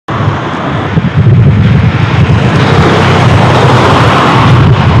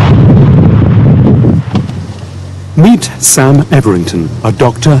Meet Sam Everington, a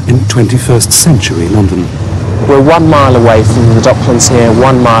doctor in 21st century London. We're 1 mile away from the Docklands here,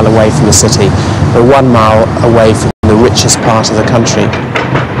 1 mile away from the city. We're 1 mile away from the richest part of the country.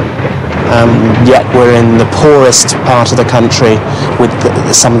 Yet we're in the poorest part of the country with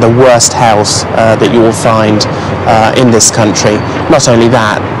some of the worst health that you will find in this country. Not only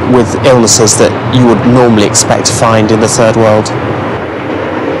that, with illnesses that you would normally expect to find in the third world.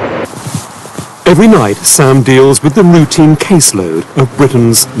 Every night, Sam deals with the routine caseload of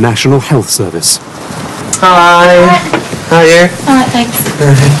Britain's National Health Service. Hi. How are you? Thanks.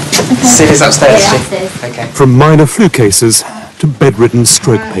 Sitty's upstairs. Yeah, upstairs. Okay. From minor flu cases to bedridden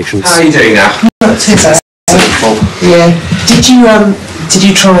stroke patients. How are you doing now? Not too bad. Yeah. Did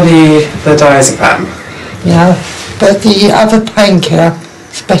you try the diazepam? Yeah, but the other painkiller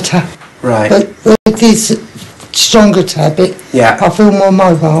is better. Right. But with this stronger tablet, Yeah. I feel more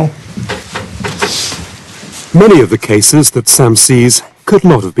mobile. Many of the cases that Sam sees could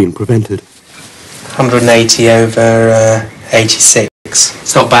not have been prevented. 180 over 86.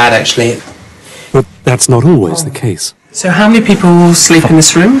 It's not bad actually. But that's not always the case. So how many people sleep in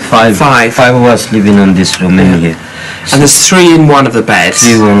this room? Five. Five. Five of us living on this room in here. And there's 3 in one of the beds.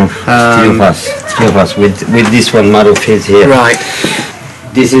 Three of us. Three of us with this one Maru face here. Right.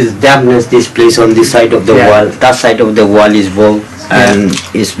 This is dampness, this place on this side of the wall. That side of the wall is wall and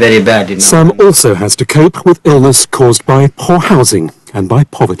it's very bad. You know? Sam also has to cope with illness caused by poor housing and by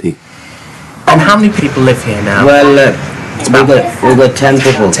poverty. And how many people live here now? Well, we got 10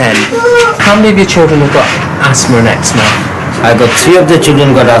 people. 10. How many of your children have got asthma and eczema? I got 3 of the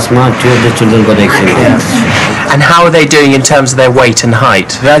children got asthma, 2 of the children got eczema. Yeah. And how are they doing in terms of their weight and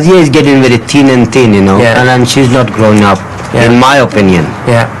height? Razia is getting very thin, you know, and she's not growing up, in my opinion.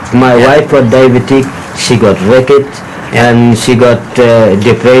 Yeah. My wife got diabetic, she got ricket, and she got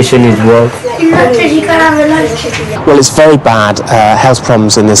depression as well. Well, it's very bad health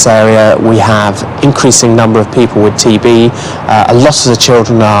problems in this area. We have increasing number of people with TB. A lot of the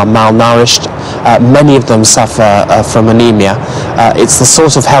children are malnourished. Many of them suffer from anemia. It's the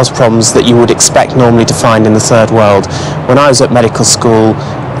sort of health problems that you would expect normally to find in the third world. When I was at medical school,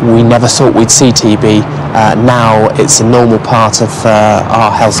 we never thought we'd see TB. Now it's a normal part of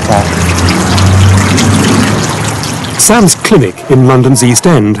our healthcare. Sam's clinic in London's East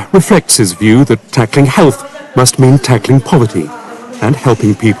End reflects his view that tackling health must mean tackling poverty and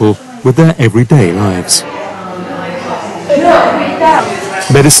helping people with their everyday lives.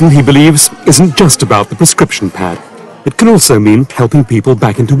 Medicine, he believes, isn't just about the prescription pad. It can also mean helping people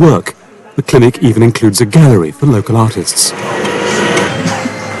back into work. The clinic even includes a gallery for local artists.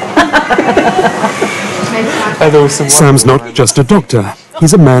 Sam's not just a doctor.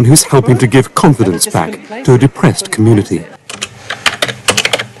 He's a man who's helping to give confidence back to a depressed community.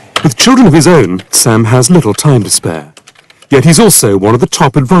 With children of his own, Sam has little time to spare. Yet he's also one of the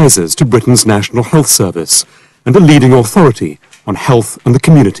top advisors to Britain's National Health Service and a leading authority on health and the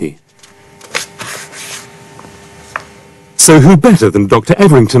community. So who better than Dr.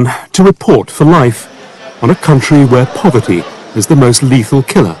 Everington to report for life on a country where poverty is the most lethal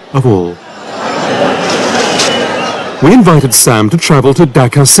killer of all? We invited Sam to travel to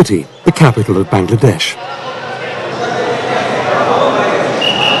Dhaka city, the capital of Bangladesh.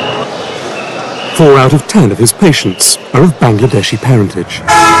 4 out of 10 of his patients are of Bangladeshi parentage.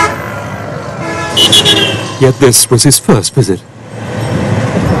 Yet this was his first visit.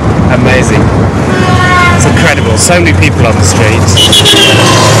 Amazing. It's incredible. So many people on the streets.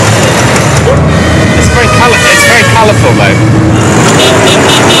 It's very colourful though.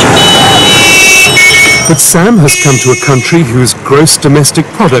 But Sam has come to a country whose gross domestic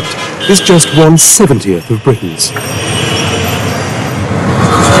product is just 1/70th of Britain's.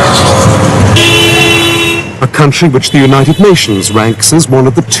 A country which the United Nations ranks as one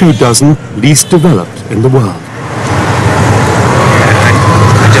of the 24 least developed in the world.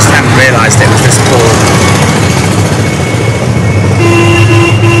 I just hadn't realised it was this poor.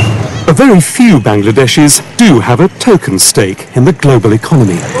 A very few Bangladeshis do have a token stake in the global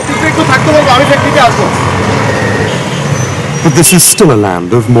economy. But this is still a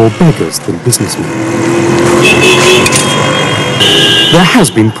land of more beggars than businessmen. There has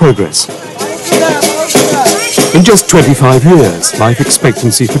been progress. In just 25 years, life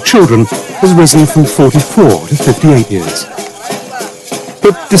expectancy for children has risen from 44 to 58 years.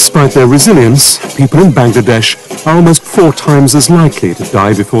 But despite their resilience, people in Bangladesh are almost 4 times as likely to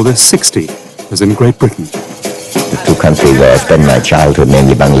die before they're 60 as in Great Britain. The 2 countries where I spent my childhood,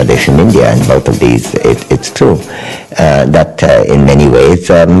 namely Bangladesh and India, and both of these, it's true that in many ways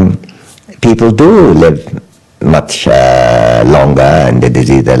people do live much longer and the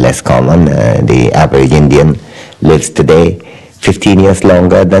diseases are less common. The average Indian lives today 15 years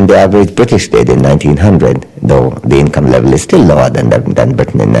longer than the average British did in 1900, though the income level is still lower than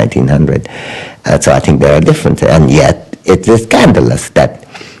Britain in 1900. So I think there are differences, and yet it is scandalous that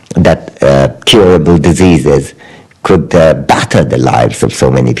curable diseases could batter the lives of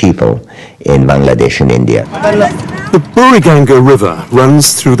so many people in Bangladesh and India. The Buriganga River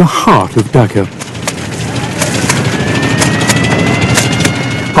runs through the heart of Dhaka.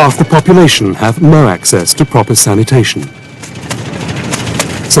 Half the population have no access to proper sanitation.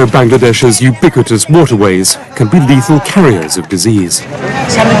 So Bangladesh's ubiquitous waterways can be lethal carriers of disease.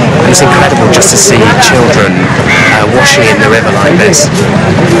 It's incredible just to see children washing in the river like this.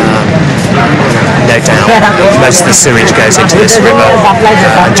 No doubt, most of the sewage goes into this river,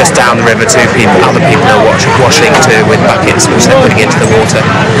 and just down the river too, other people are washing too with buckets which they're putting into the water.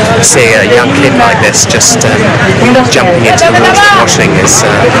 To see a young kid like this just jumping into the water and washing is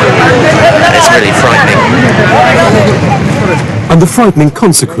it's really frightening. And the frightening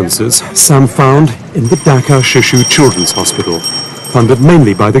consequences Sam found in the Dhaka Shishu Children's Hospital, funded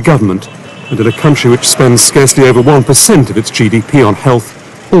mainly by the government, and in a country which spends scarcely over 1% of its GDP on health,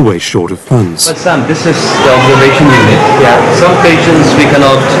 always short of funds. But Sam, this is the observation unit. Yeah. Some patients we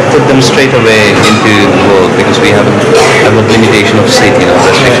cannot put them straight away into the world because we have a limitation of seat,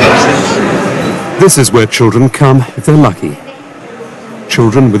 restriction of seats. This is where children come if they're lucky.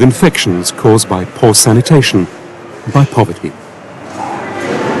 Children with infections caused by poor sanitation and by poverty.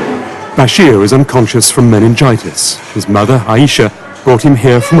 Bashir is unconscious from meningitis. His mother, Aisha, brought him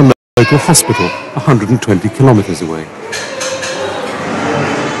here from a local hospital 120 kilometers away.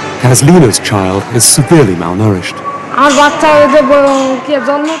 Taslina's child is severely malnourished.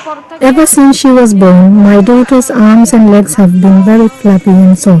 Ever since she was born, my daughter's arms and legs have been very flabby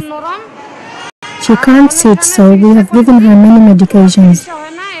and soft. She can't sit, so we have given her many medications.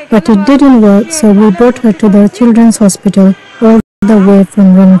 But it didn't work, so we brought her to the children's hospital all the way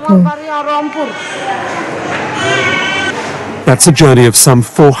from Rampur. That's a journey of some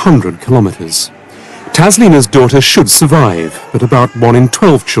 400 kilometers. Taslina's daughter should survive, but about 1 in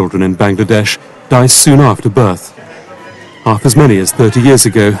 12 children in Bangladesh die soon after birth. Half as many as 30 years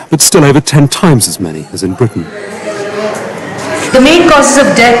ago, but still over 10 times as many as in Britain. The main causes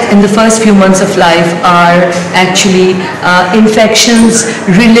of death in the first few months of life are actually infections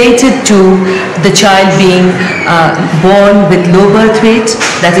related to the child being born with low birth weight,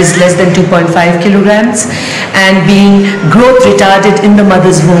 that is less than 2.5 kilograms, and being growth retarded in the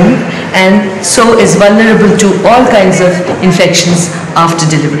mother's womb, and so is vulnerable to all kinds of infections after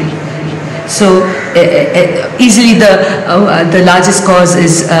delivery. So easily the largest cause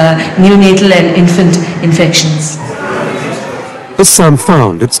is neonatal and infant infections. As Sam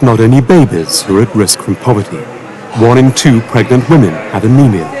found, it's not only babies who are at risk from poverty. 1 in 2 pregnant women have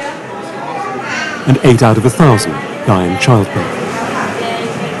anemia, and 8 out of 1,000 die in childbirth.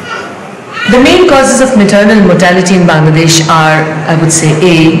 The main causes of maternal mortality in Bangladesh are, I would say,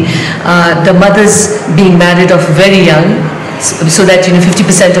 the mothers being married off very young, so that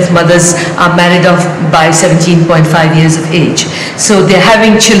 50% of mothers are married off by 17.5 years of age. So they're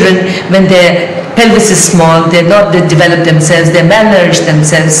having children when their pelvis is small, they're not developed themselves, they're malnourished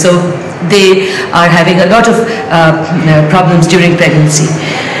themselves, so they are having a lot of problems during pregnancy.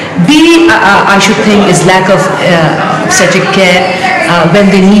 B, I should think, is lack of obstetric care when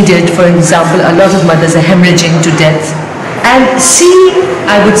they need it. For example, a lot of mothers are hemorrhaging to death. And C,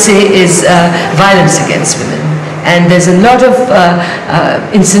 I would say, is violence against women. And there's a lot of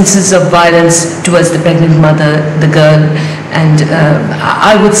instances of violence towards the pregnant mother, the girl, and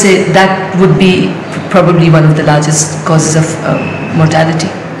I would say that would be probably one of the largest causes of mortality.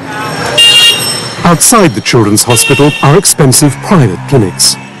 Outside the children's hospital are expensive private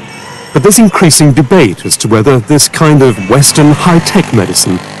clinics. But there's increasing debate as to whether this kind of Western high-tech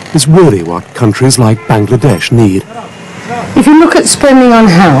medicine is really what countries like Bangladesh need. If you look at spending on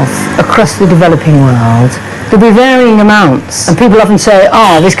health across the developing world, there'll be varying amounts. And people often say,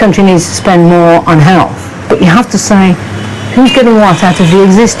 this country needs to spend more on health. But you have to say, who's getting what out of the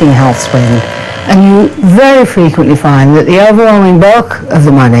existing health spend? And you very frequently find that the overwhelming bulk of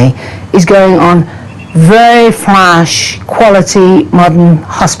the money is going on very flash, quality, modern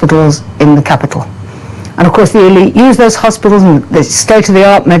hospitals in the capital. And of course the elite use those hospitals and the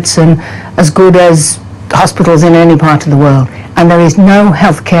state-of-the-art medicine as good as hospitals in any part of the world. And there is no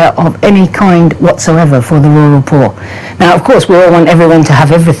health care of any kind whatsoever for the rural poor. Now, of course, we all want everyone to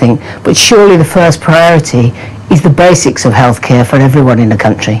have everything, but surely the first priority is the basics of health care for everyone in the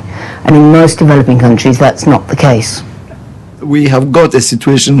country. And in most developing countries, that's not the case. We have got a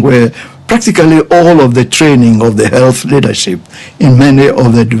situation where practically all of the training of the health leadership in many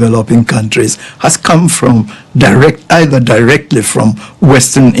of the developing countries has come from either directly from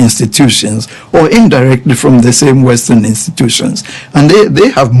Western institutions or indirectly from the same Western institutions. And they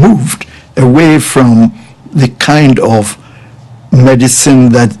have moved away from the kind of medicine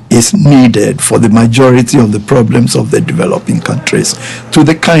that is needed for the majority of the problems of the developing countries to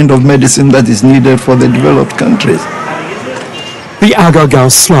the kind of medicine that is needed for the developed countries. The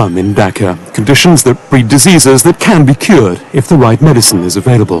Agargaon slum in Dhaka, conditions that breed diseases that can be cured if the right medicine is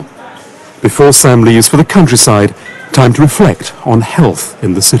available. Before Sam leaves for the countryside, time to reflect on health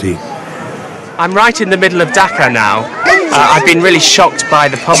in the city. I'm right in the middle of Dhaka now. I've been really shocked by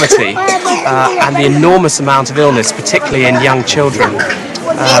the poverty and the enormous amount of illness, particularly in young children.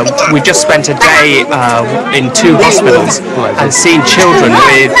 We've just spent a day in 2 hospitals and seen children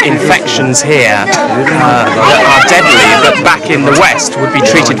with infections here that are deadly, but back in the West would be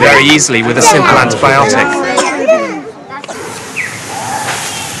treated very easily with a simple antibiotic.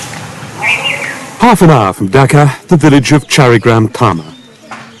 Half an hour from Dhaka, the village of Charigram Tama.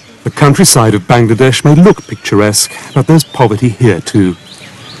 The countryside of Bangladesh may look picturesque, but there's poverty here too.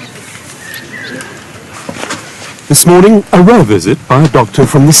 This morning, a rare visit by a doctor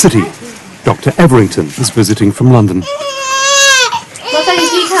from the city. Dr. Everington is visiting from London.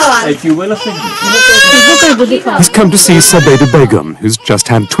 He's come to see Sabeda Begum, who's just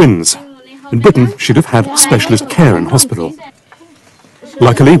had twins. In Britain, she'd have had specialist care in hospital.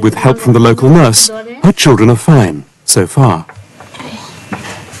 Luckily, with help from the local nurse, her children are fine, so far.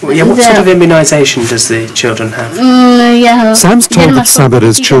 Yeah, what sort of immunisation does the children have? Sam's told that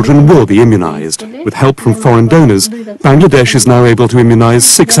Sabeda's children will be immunised. With help from foreign donors, Bangladesh is now able to immunise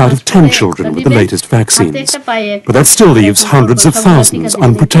 6 out of 10 children with the latest vaccines. But that still leaves hundreds of thousands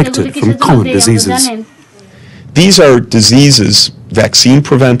unprotected from common diseases. These are diseases, vaccine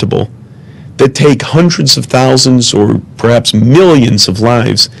preventable, that take hundreds of thousands or perhaps millions of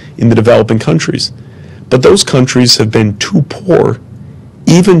lives in the developing countries. But those countries have been too poor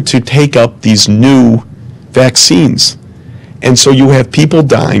even to take up these new vaccines. And so you have people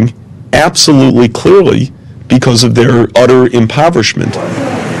dying absolutely clearly because of their utter impoverishment.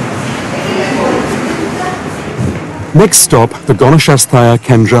 Next stop, the Ganeshasthaya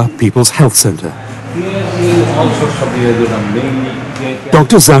Kendra People's Health Centre.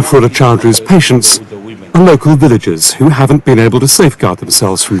 Dr. Zafrullah Chowdhury's patients are local villagers who haven't been able to safeguard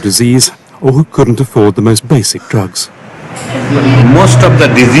themselves from disease or who couldn't afford the most basic drugs. Most of the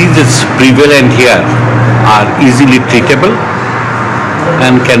diseases prevalent here are easily treatable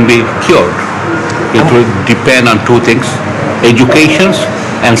and can be cured. It will depend on 2 things, education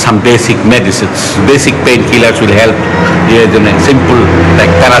and some basic medicines. Basic painkillers will help, simple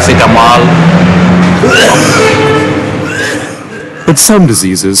like paracetamol. But some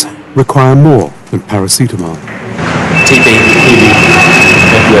diseases require more than paracetamol. TB,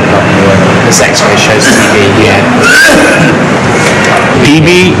 that you are talking about. This X-ray shows TB here. TB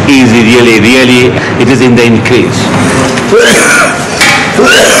is really, it is in the increase.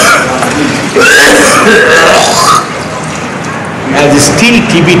 As still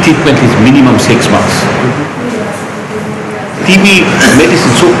TB treatment is minimum 6 months. TB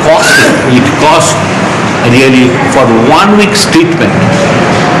medicine is so costly, it costs really, for 1 week's treatment,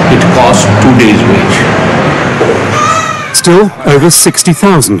 it costs 2 days' wage. Still, over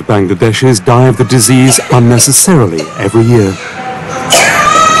 60,000 Bangladeshis die of the disease unnecessarily every year.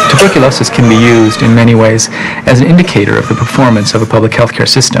 Tuberculosis can be used in many ways as an indicator of the performance of a public healthcare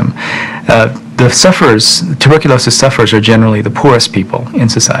system. Tuberculosis sufferers are generally the poorest people in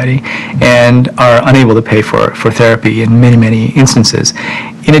society and are unable to pay for therapy in many instances.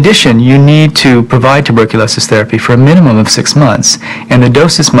 In addition, you need to provide tuberculosis therapy for a minimum of 6 months, and the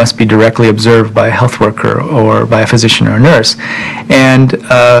doses must be directly observed by a health worker or by a physician or a nurse. And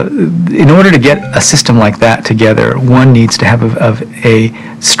in order to get a system like that together, one needs to have a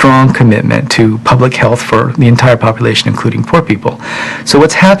strong commitment to public health for the entire population, including poor people. So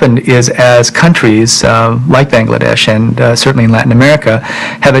what's happened is, as countries like Bangladesh and certainly in Latin America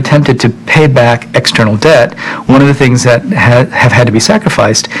have attempted to pay back external debt, one of the things that have had to be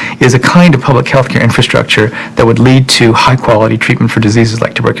sacrificed is a kind of public health care infrastructure that would lead to high-quality treatment for diseases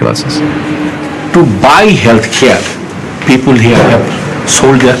like tuberculosis. To buy health care, people here have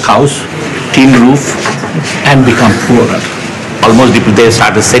sold their cows, tin roof, and become poorer. Almost they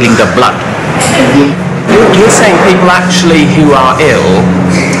started selling their blood. You're saying people actually who are ill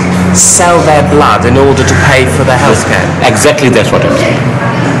sell their blood in order to pay for their health care? Exactly, that's what I'm saying.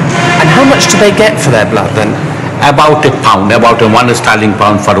 And how much do they get for their blood then? About £1, about £1 sterling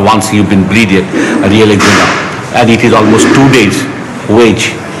for once you've been bleeding, really good. And it is almost 2 days'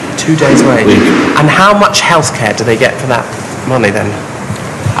 wage 2 days wage. And how much health care do they get for that money then?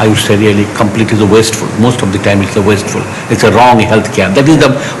 I would say really completely wasteful. Most of the time it's wasteful. It's a wrong health care. That is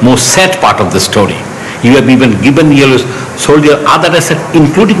the most sad part of the story. You have even given your soldier other assets,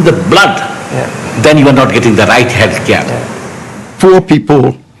 including the blood, then you are not getting the right health care. Poor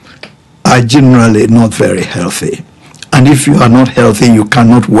people are generally not very healthy. And if you are not healthy, you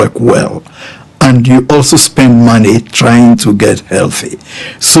cannot work well. And you also spend money trying to get healthy.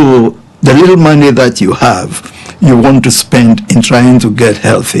 So the little money that you have, you want to spend in trying to get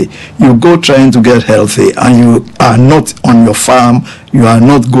healthy. You go trying to get healthy and you are not on your farm, you are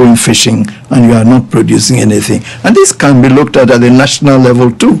not going fishing, and you are not producing anything. And this can be looked at the national level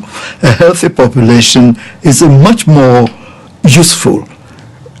too. A healthy population is a much more useful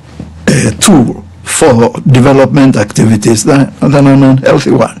tool for development activities than an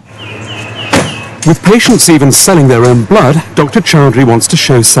unhealthy one. With patients even selling their own blood, Dr. Chowdhury wants to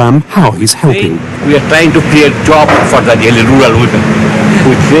show Sam how he's helping. We are trying to create jobs for the really rural women.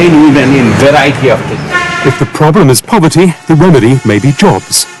 We train women in variety of things. If the problem is poverty, the remedy may be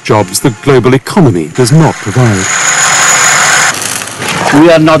jobs. Jobs the global economy does not provide.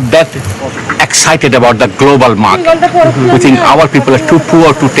 We are not that excited about the global market. We think our people are too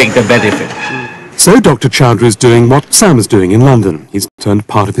poor to take the benefit. So Dr. Chowdhury is doing what Sam is doing in London. He's turned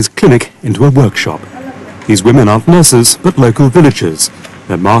part of his clinic into a workshop. These women aren't nurses, but local villagers.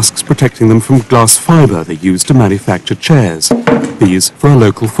 Their masks protecting them from glass fibre they use to manufacture chairs. These for a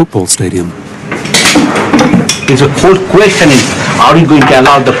local football stadium. The whole question is, are we going to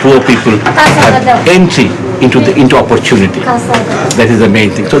allow the poor people to have entry into opportunity? That is the main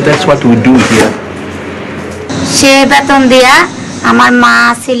thing. So that's what we do here.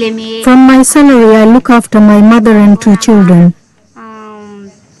 From my salary, I look after my mother and 2 children.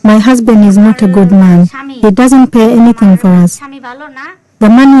 My husband is not a good man. He doesn't pay anything for us. The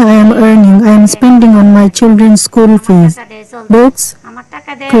money I am earning, I am spending on my children's school fees, books,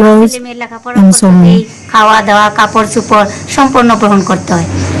 clothes, and so on.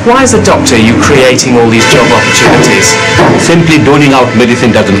 Why as a doctor are you creating all these job opportunities? Simply doling out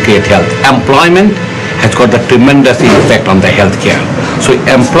medicine doesn't create health. Employment has got a tremendous effect on the healthcare. So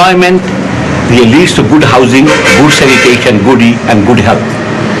employment really leads to good housing, good sanitation, and good health.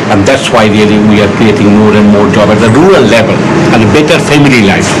 And that's why really we are creating more and more jobs at the rural level and a better family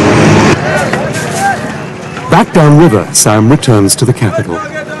life. Back downriver, Sam returns to the capital.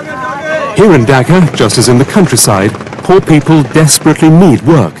 Here in Dhaka, just as in the countryside, poor people desperately need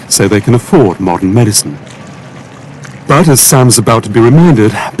work so they can afford modern medicine. But as Sam's about to be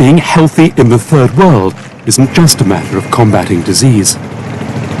reminded, being healthy in the third world isn't just a matter of combating disease.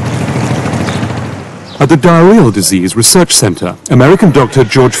 At the Diarrheal Disease Research Centre, American doctor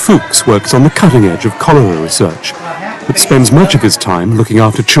George Fuchs works on the cutting edge of cholera research, but spends much of his time looking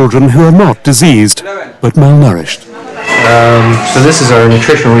after children who are not diseased, but malnourished. So this is our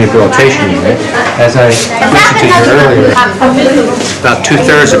nutritional rehabilitation unit. As I mentioned to you earlier, about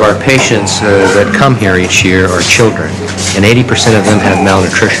 2/3 of our patients that come here each year are children, and 80% of them have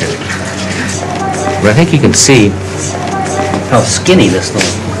malnutrition. But I think you can see how skinny this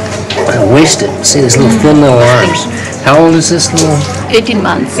little, wasted. See these little thin little arms. How old is this little? 18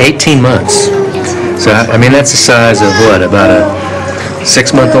 months. 18 months. So I mean that's the size of what? About a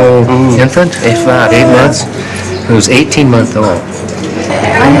 6-month-old infant? 8 months. Who's 18-month-old.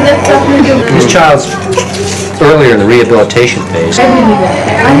 This child's earlier in the rehabilitation phase. I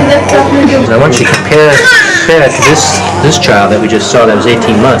want you to compare that to this child that we just saw that was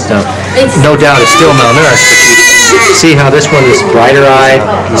 18 months. Now, no doubt it's still malnourished, but you see how this one is brighter-eyed,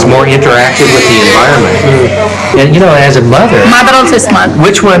 is more interactive with the environment. And you know, as a mother, also smart.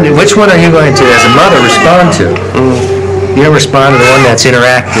 which one are you going to, as a mother, respond to? You respond to the one that's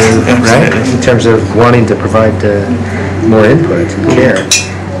interactive, right? In terms of wanting to provide more input and care.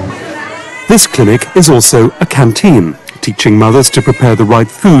 This clinic is also a canteen. Teaching mothers to prepare the right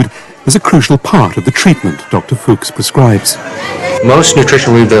food is a crucial part of the treatment Dr. Fuchs prescribes. Most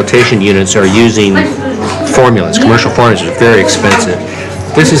nutritional rehabilitation units are using formulas, commercial formulas, which are very expensive.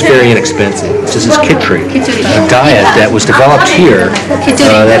 This is very inexpensive. This is khichdi, a diet that was developed here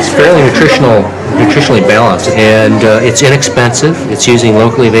that's fairly nutritionally balanced, and it's inexpensive. It's using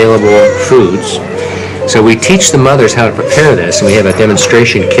locally available foods. So we teach the mothers how to prepare this, and we have a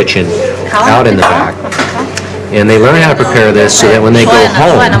demonstration kitchen out in the back. And they learn how to prepare this so that when they go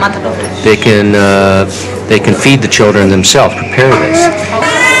home, they can feed the children themselves, prepare this.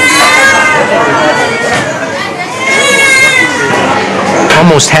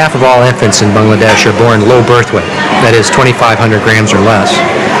 Almost half of all infants in Bangladesh are born low birth weight, that is 2,500 grams or less.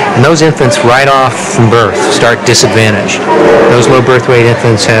 And those infants right off from birth start disadvantaged. Those low birth weight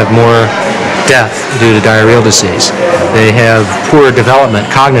infants have more death due to diarrheal disease. They have poor development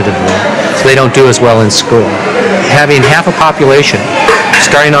cognitively, so they don't do as well in school. Having half a population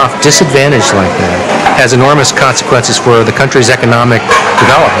starting off disadvantaged like that has enormous consequences for the country's economic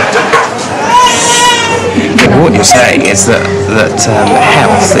development. What you're saying is that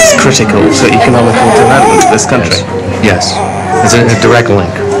health is critical to economical development of this country. Yes, there's a direct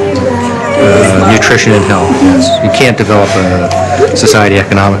link. Nutrition and health, yes. You can't develop a society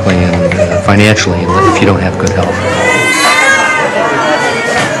economically and financially if you don't have good health.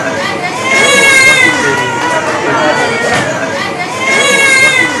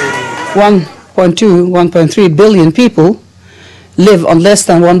 $1.3 billion people live on less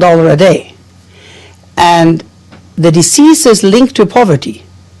than $1 a day. And the diseases linked to poverty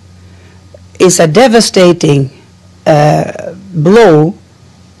is a devastating blow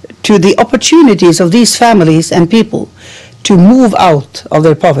to the opportunities of these families and people to move out of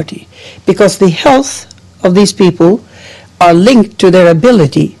their poverty, because the health of these people are linked to their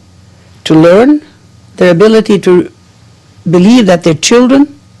ability to learn, their ability to believe that their children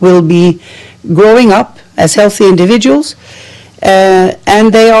will be growing up as healthy individuals,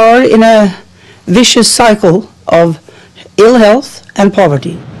 and they are in a vicious cycle of ill health and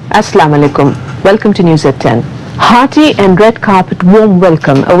poverty. Assalamu alaikum. Welcome to News at 10. Hearty and red carpet warm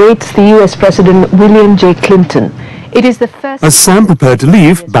welcome awaits the US President William J. Clinton. It is the first... As Sam prepared to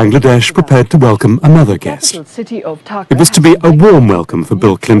leave, Bangladesh prepared to welcome another guest. It was to be a warm welcome for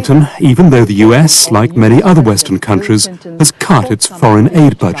Bill Clinton, even though the US, like many other Western countries, has cut its foreign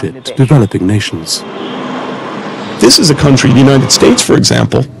aid budget to developing nations. This is a country, the United States, for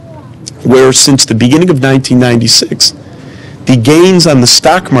example, where since the beginning of 1996, the gains on the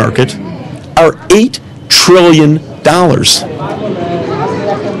stock market are $8 trillion.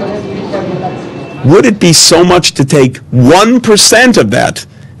 Would it be so much to take 1% of that,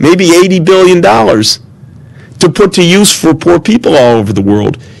 maybe $80 billion, to put to use for poor people all over the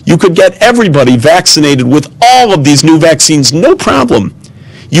world? You could get everybody vaccinated with all of these new vaccines, no problem.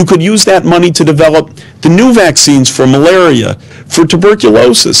 You could use that money to develop the new vaccines for malaria, for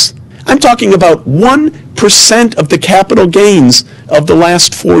tuberculosis. I'm talking about 1% of the capital gains of the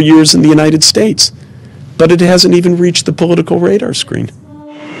last 4 years in the United States. But it hasn't even reached the political radar screen.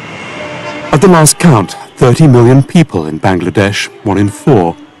 At the last count, 30 million people in Bangladesh, 1 in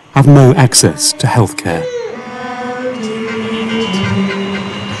 4, have no access to health care.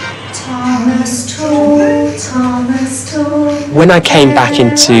 When I came back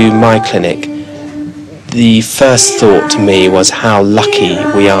into my clinic, the first thought to me was how lucky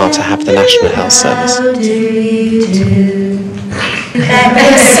we are to have the National Health Service.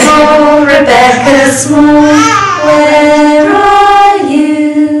 Rebecca Small, where are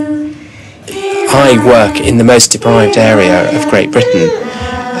you? I work in the most deprived area of Great Britain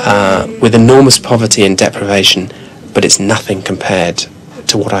with enormous poverty and deprivation, but it's nothing compared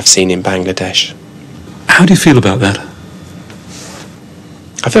to what I've seen in Bangladesh. How do you feel about that?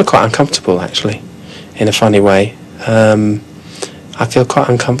 I feel quite uncomfortable, actually, in a funny way. I feel quite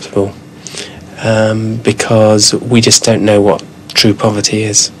uncomfortable because we just don't know what true poverty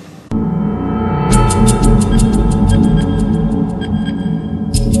is.